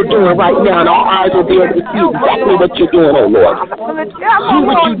thing that you're doing right now, and our eyes will be able to see exactly what you're doing, oh Lord. Do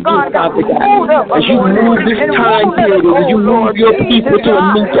what you do, Father God. As you move this time period, as you move your people to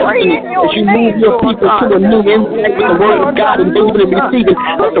a new destiny, as you move your people to a new insight with the word of God and believing and receiving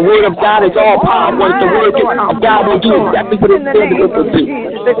that the word of God is all powerful, and the word of God will do exactly what it said it will do.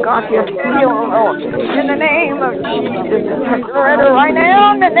 In the name of Jesus, right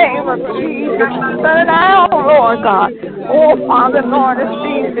now, in the name of Jesus, set it out, Lord God. Oh, Father, Lord, it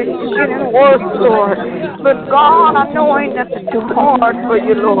seems that it's getting worse, Lord. But God, I'm knowing that it's too hard for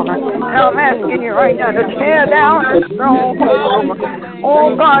you, Lord. And I'm asking you right now to tear down the stronghold.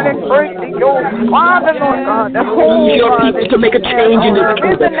 Oh, God, and break the yoke. Father, Lord God, the whole use your people to make a change in this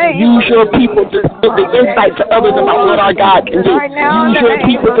country. Use your people to give the insight to others about what our God can do. Use your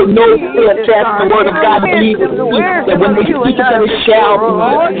people to know and test the word of God, believe that when they speak it, that it shall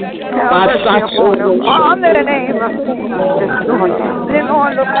be. In the name of Jesus, Lord. Then,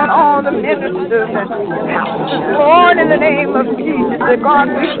 Lord, look on all the ministers and houses, Lord, in the name of Jesus, that God,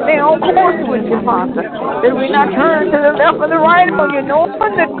 we stay on course with you, Father. That we not turn to the left or the right, but you know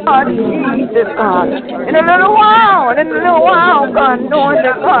that God, Jesus, God. In a little while, God, knowing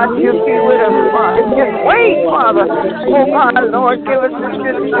that God, you'll be with us, Father. Just wait, Father. Oh, God, Lord, give us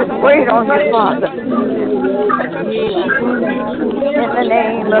just wait on you, Father. In the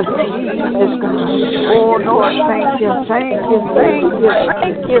name of Jesus, God. Oh, Lord, thank you.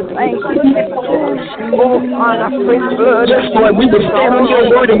 Oh, Father, pray the blood. Yes, Lord, we will stand on your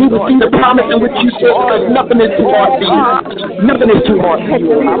word and we will see the promise in which you said, because nothing is too hard for you. Nothing is too hard for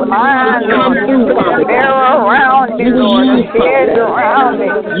you. Come through, Father. Around me, Lord, and heads around me.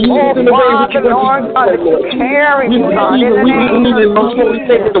 Oh, Father, Lord, God, carry me, God, in the name of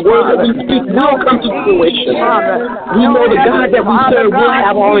Jesus. The word that we speak will come to fruition. situation. We know the God that we serve will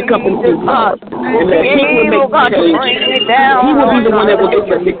have all encompassing love, and that He will make the change. He will be the one that will get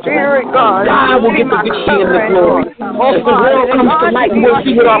the victory. God will get the victory and the glory. As the world comes to light, we'll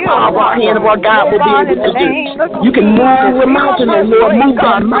see what our power of our hand of our God will be able to do. You can move a mountain, oh Lord, move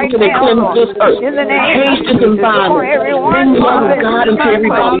that mountain and cleanse this earth. Change this environment. Bring the love of God into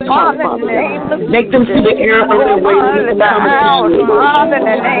everybody's heart, Father. Make them see the error of their ways and come to you. Father, in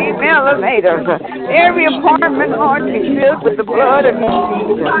the name, elevators. Every apartment, Lord, be filled with the blood of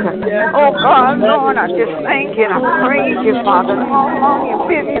Jesus. Oh, God, Lord, I just thank you and I praise you, Father. Long, long and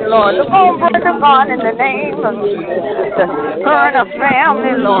busy, Lord. Look on Brother God in the name of Jesus. Her and her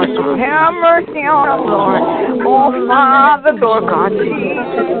family, Lord. Have mercy on them, Lord. Oh, Father, Lord God,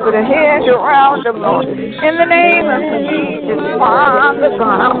 Jesus, put a hedge around them, Lord. In the name of Jesus, Father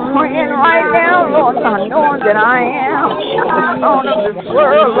God, I'm praying right now, Lord, God, knowing that I am the son of this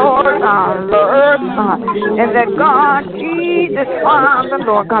world, Lord, our Lord, God. And that God, Jesus, Father,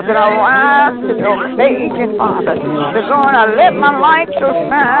 Lord God, that I rise to the occasion, Father. That, Lord, I let my light so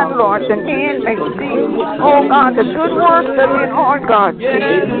shine, Lord, that men may see, oh God, the good works of you, Lord God.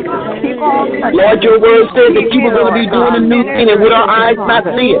 Jesus, keep on touching. Lord, your word says that people are going to be doing a new thing and with our eyes not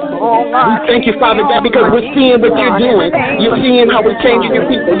see it. We thank you, Father God, because we're seeing what you're doing. You're seeing how we're changing your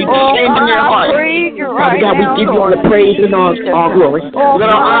people. You're changing their hearts. Father God, we give you all the praise and all glory. Let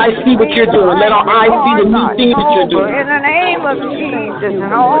our eyes see what you're doing. Let our eyes see the new things that you're doing. In the name of Jesus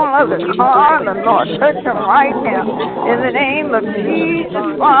and all of the Father, Lord, touch them right now. In the name of Jesus,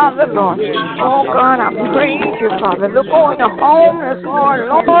 Father, Lord. Oh, God, I praise you, Father. Look on the homeless, Lord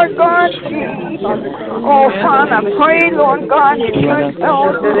God, Jesus. Oh, Father, I pray, Lord God, that you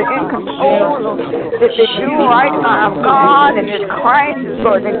those that are in control, Lord, that they do right by God and this crisis,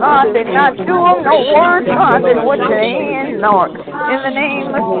 Lord, that God, they're not doing no worse, God, than what you're in, Lord. In the name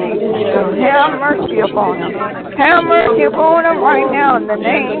of Jesus, have mercy upon them. Have mercy upon them right now in the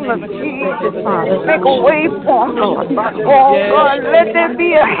name of Jesus, Father. Make a way for them, Lord. Oh, God, let there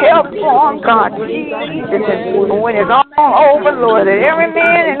be a help for them, God, Jesus. And when it's all over, Lord, that every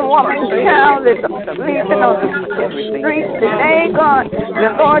man and woman and child that's sleeping on the streets today, God, the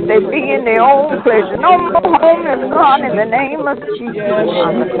Lord, they be in their own place. No more homeless, God, in the name of Jesus,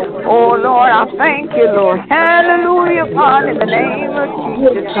 Father. Oh, Lord, I thank you, Lord. Hallelujah, God, in the name of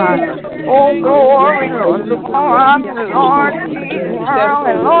Jesus, God. Oh, glory, Lord. Look around the Lord Jesus,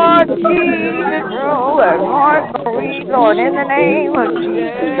 and Lord Jesus, Lord Marie, Lord, in the name of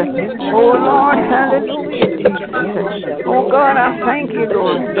Jesus. Oh, Lord, hallelujah, Jesus. Oh, God, I thank you,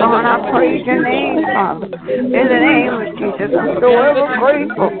 Lord. God, I praise your name, Father. In the name of Jesus, I'm so ever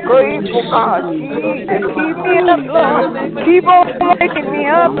grateful, God, Jesus. Keep me up, Lord. Keep on waking me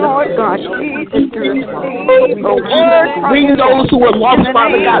up, Lord God, Jesus, to receive the word. Bring those who are lost,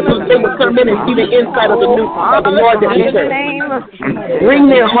 Father God, so they will come in and see the inside of the Lord that we serve. Bring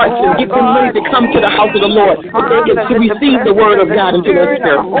their hearts and get them ready to come to the house of the Lord, so they can to receive the word of God into their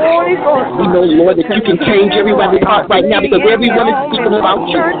spirit. We know, Lord, that you can change everybody's heart right now because everyone is speaking about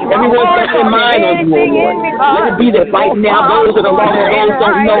you. Everyone's got their mind on you, oh Lord. Let it be that right now those that are lost and those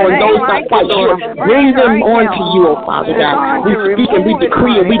don't know and those not quite sure, bring them on to you, oh Father God. We speak and we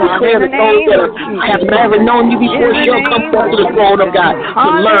decree and we declare that those that have never known you before shall come forth to the throne of God to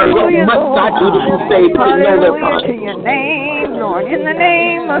learn what must I do to be saved, to know their Father. Lord, in the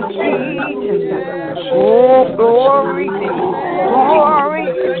name of Jesus. Oh, glory, glory,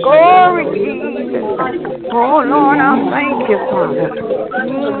 glory, Jesus. Oh, Lord, I thank you, Father.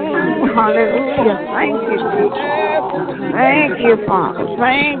 Hallelujah. Thank you, Jesus. Thank you, Father.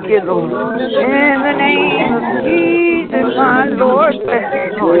 Thank you, Lord. In the name of Jesus, my Lord, bless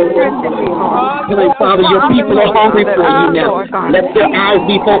you, Lord. Strengthen me, Lord. Heavenly Father, your people are hungry for you now. Let their eyes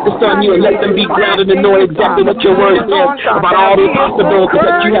be focused on you and let them be grounded and know exactly what your word says about all the possibilities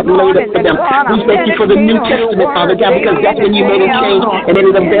that you have laid up for them. We thank you for the New Testament, Father God, because that's when you made a change and it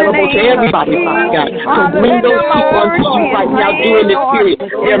is available to everybody, Father God. So bring those people unto you right now during this period.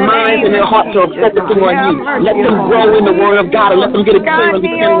 Their minds and their hearts are focusing on you. Let them grow in the word of God and let them get a clear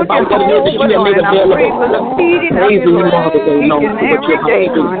understanding about what it is that you have made available. Praising you all the day long for what you're about to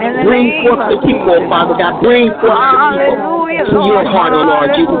do. Bring forth the people, Father God. Bring forth the people to your heart, O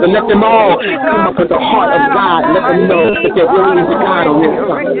Lord Jesus, and let them all come up with the heart of God. Let them know that there really is a God on this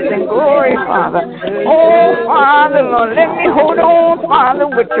side. Glory, Father. Oh, Father, Lord, let me hold on, Father,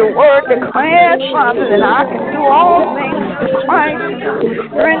 with your word declared, Father, that I can do do all things through Christ.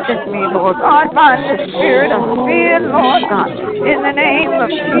 Strengthen me, Lord God, by the Spirit of fear, Lord God. In the name of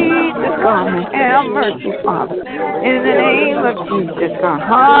Jesus, God, have mercy, Father. In the name of Jesus, God.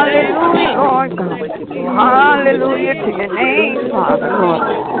 Hallelujah, Lord God. Hallelujah to your name, Father, Lord.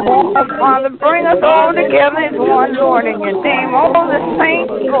 Oh, Father, bring us all together as one, Lord, in your name. All the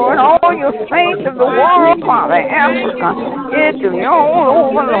saints, Lord, all your saints of the world, Father, Africa, Italy, all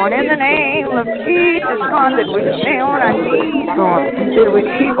over, Lord, in the name of Jesus, God, that we stay on our knees, Lord, that we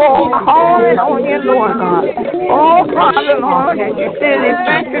keep on calling on you, Lord God. Oh, Father, Lord, as you said,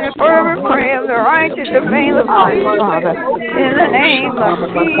 effectual and fervent prayer of the righteous availeth much, Father, in the name of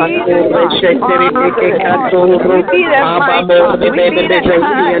Jesus, God. We be that might, Father. We be that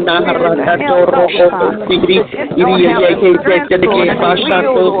kind.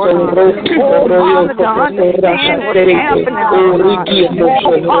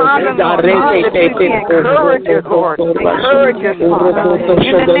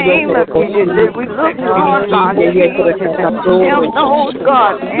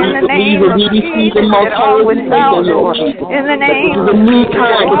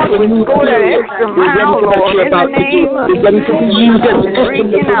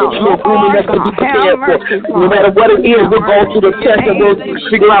 No matter what it is, we'll go through the test and we'll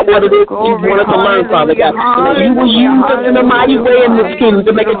figure out what it is you want us to learn, Father God. You will use us in a mighty way in this kingdom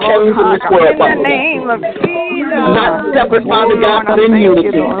to make a change in this world, Father. In the name of Jesus. Not separate, Father God, but in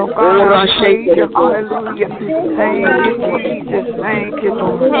unity. Oh, I shake it. Hallelujah. Thank you, Jesus. Thank you,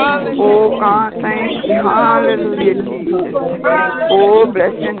 Lord. Oh, God, thank you. Hallelujah, Jesus. Oh,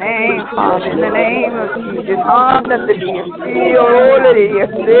 bless your name, Father, in the name of Jesus. Hallelujah.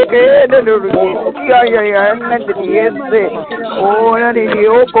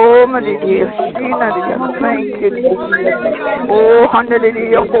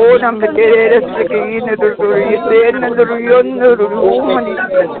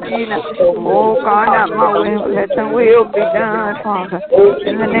 Oh, God, not my will, let the will be done, Father,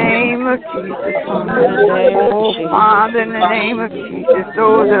 in the name of Jesus, Father. Oh, Father, in the name of Jesus,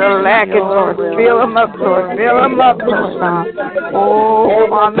 those that are lacking, Lord, fill them up, Lord, fill them up, Lord, God. Oh,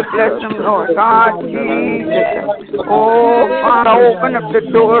 Father, bless them, Lord, God, Jesus. Oh, Father, open up the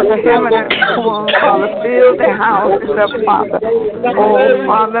doors of heaven and Father, fill their houses up, Father. Oh,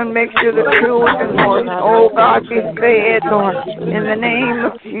 Father, make sure the children, Lord, oh, God, be fed, Lord, in the name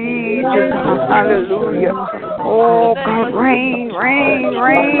of Jesus. Hallelujah. Oh, God, rain, rain,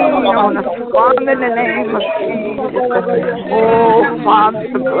 rain on us, Father, in the name of Jesus. Oh, Father,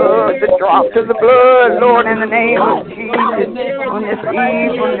 the blood, the drops of the blood, Lord, in the name of Jesus. On this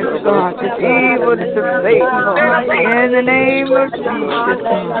evilness, God, this evilness of Satan, Lord, in the name of Jesus.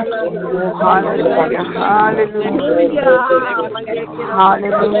 Oh, hallelujah, hallelujah.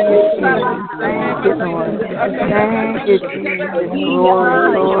 Hallelujah, Jesus. Thank you, Lord. Thank you, Jesus.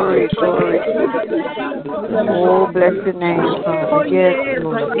 Glory, glory, glory. Oh, bless your name, Father. Yes,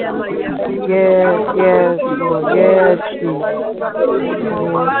 Lord. Yes, yes, Lord. Yes, Jesus.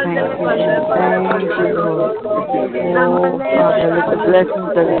 Oh, thank you, Lord. Thank you, Lord. Oh, Father, let the blessings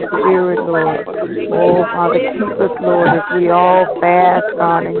of the Spirit, Lord. Oh, Father, keep us, Lord, as we all fast,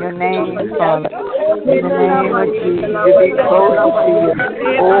 God, in your name, Father. In the name of Jesus, to be closer to you.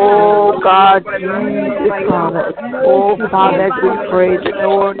 Oh, God, Jesus, Father. Oh, Father, as we pray, the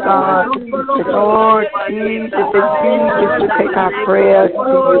Lord God, the Lord Jesus, and Jesus to take our prayers to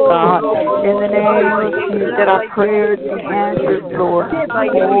you, God. In the name of Jesus, that our prayers be answered, Lord.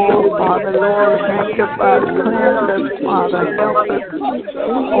 Oh, Father, Lord, sanctify, cleanse us, Father, help us.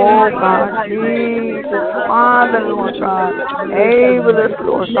 Oh, God, Jesus, Father, Lord God, able us,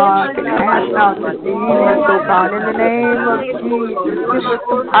 Lord God, to cast out the demons, oh God, in the name of Jesus, give us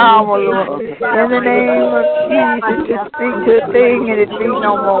the power, Lord, in the name of Jesus, to speak to a thing and it be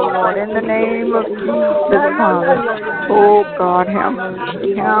no more, Lord, in the name of Jesus, Father. Oh, God, have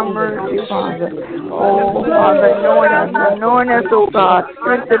mercy, Father. Oh, Father, anoint us, oh God,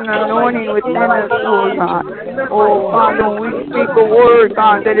 strengthen the anointing within us, Lord God. Oh, Father, we speak a word,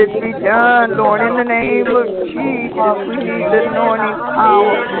 God, that it be done, Lord, in the name of Jesus. We need the anointing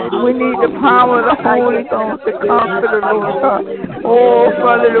power. We need the power of the Holy Ghost, the Comforter, Lord God. Oh,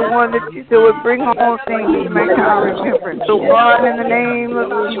 Father, the one that you said would bring all things to make our remembrance. So, God, in the name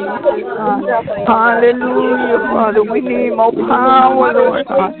of Jesus, God, hallelujah, Father, we need more power, Lord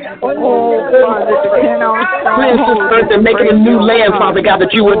God. Oh, Father, depend on strongholds and making a new land, Father God,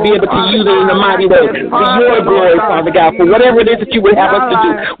 that you would be able to use it in a mighty way. For your glory, Father God, for whatever it is that you would have us to do,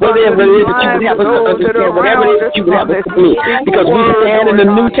 whatever it is that you would have us to understand, whatever it is that you would have us to believe. Because we stand in the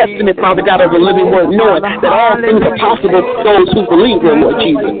New Testament, Father God, of the living word, knowing that all things are possible to those who believe, oh Lord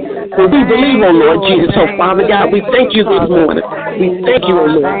Jesus. So we believe, oh Lord Jesus. So, Father God, we thank you this morning. We thank you, oh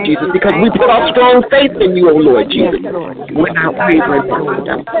Lord Jesus, because we put our strong faith in you, oh Lord Jesus. Without wavering, Father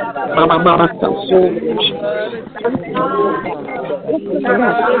God. Mama, so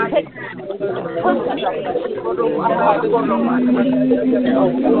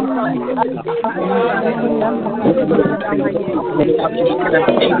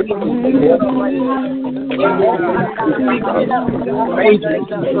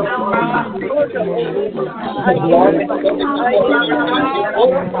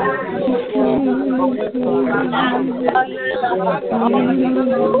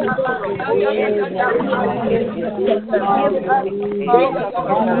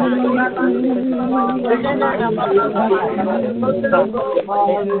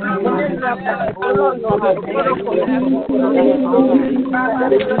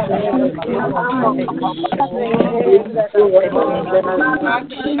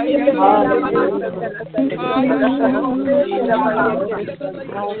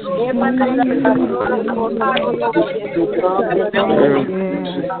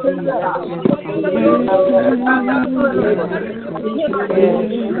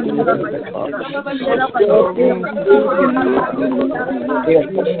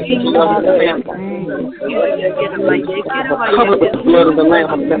covered with the blood of the Lamb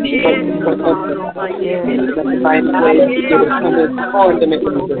of God.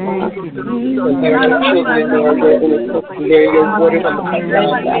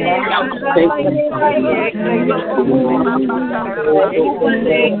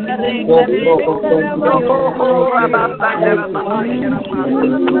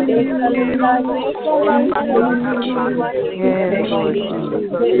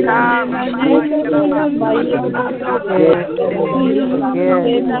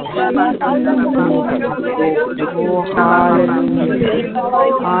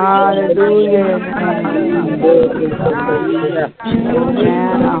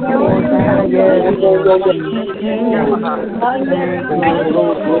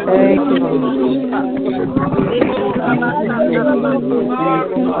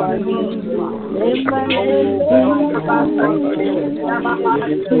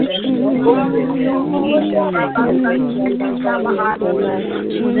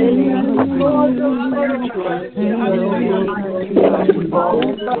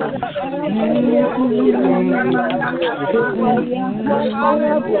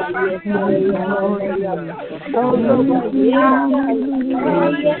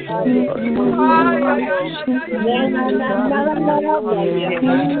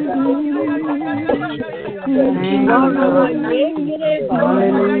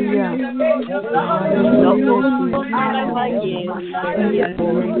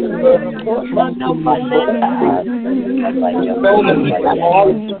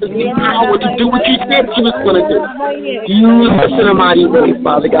 Power to do what you said you was going to do. Use us in a mighty way,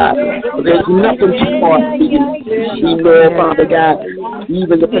 Father God. There's nothing too hard for you. We know, Father God,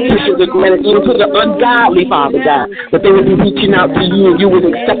 even the petitions are granted, even to the ungodly, Father God, that they would be reaching out to you and you would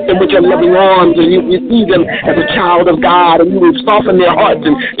accept them with your loving arms and you would receive them as a child of God and you would soften their hearts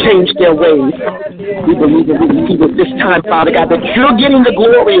and change their ways. We believe and we receive it this time, Father God, that you're getting the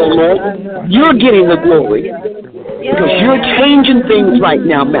glory, oh Lord. You're getting the glory. Because you're changing things right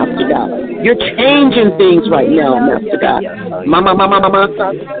now, Master God. You're changing things right now, Master God. Mama.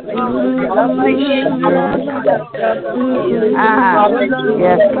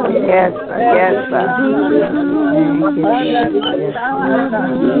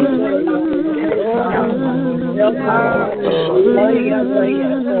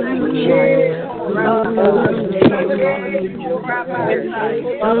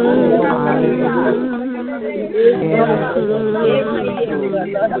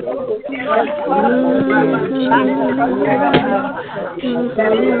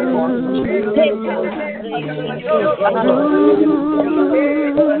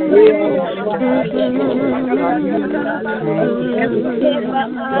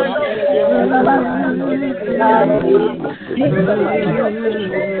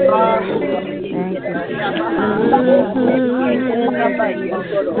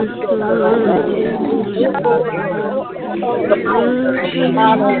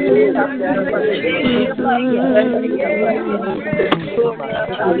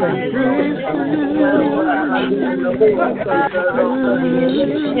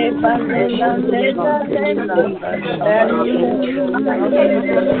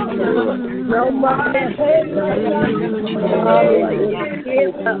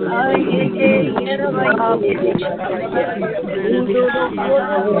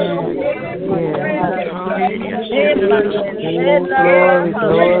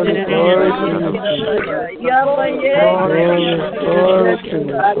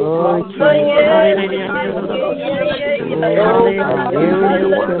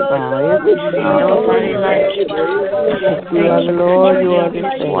 Lord, you are the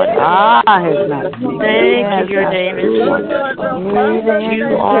what eye has not seen. Thank you. Your name is wonderful.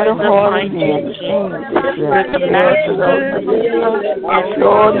 You are the mighty King. You're the Master. Yes,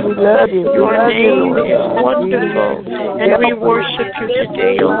 Lord, we love you. Your name is wonderful. And we worship you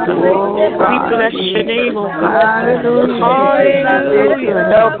today, oh God. We bless your name, oh God. Hallelujah.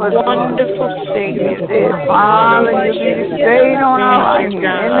 Wonderful Savior. Hallelujah. Stay on our right Thank you,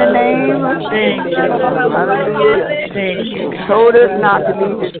 hand. God. In the name of Thank you, Lord. Hallelujah. Thank you, God. Told us not to be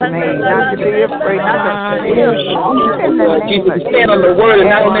dismayed, not to be afraid, not to fear. In the name of Stand on the word and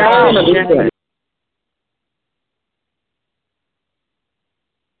not on their own understanding.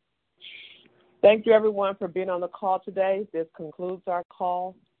 Thank you, everyone, for being on the call today. This concludes our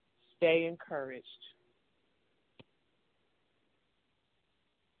call. Stay encouraged.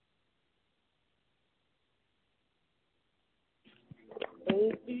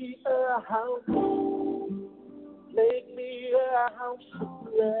 Make me a house of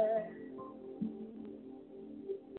prayer.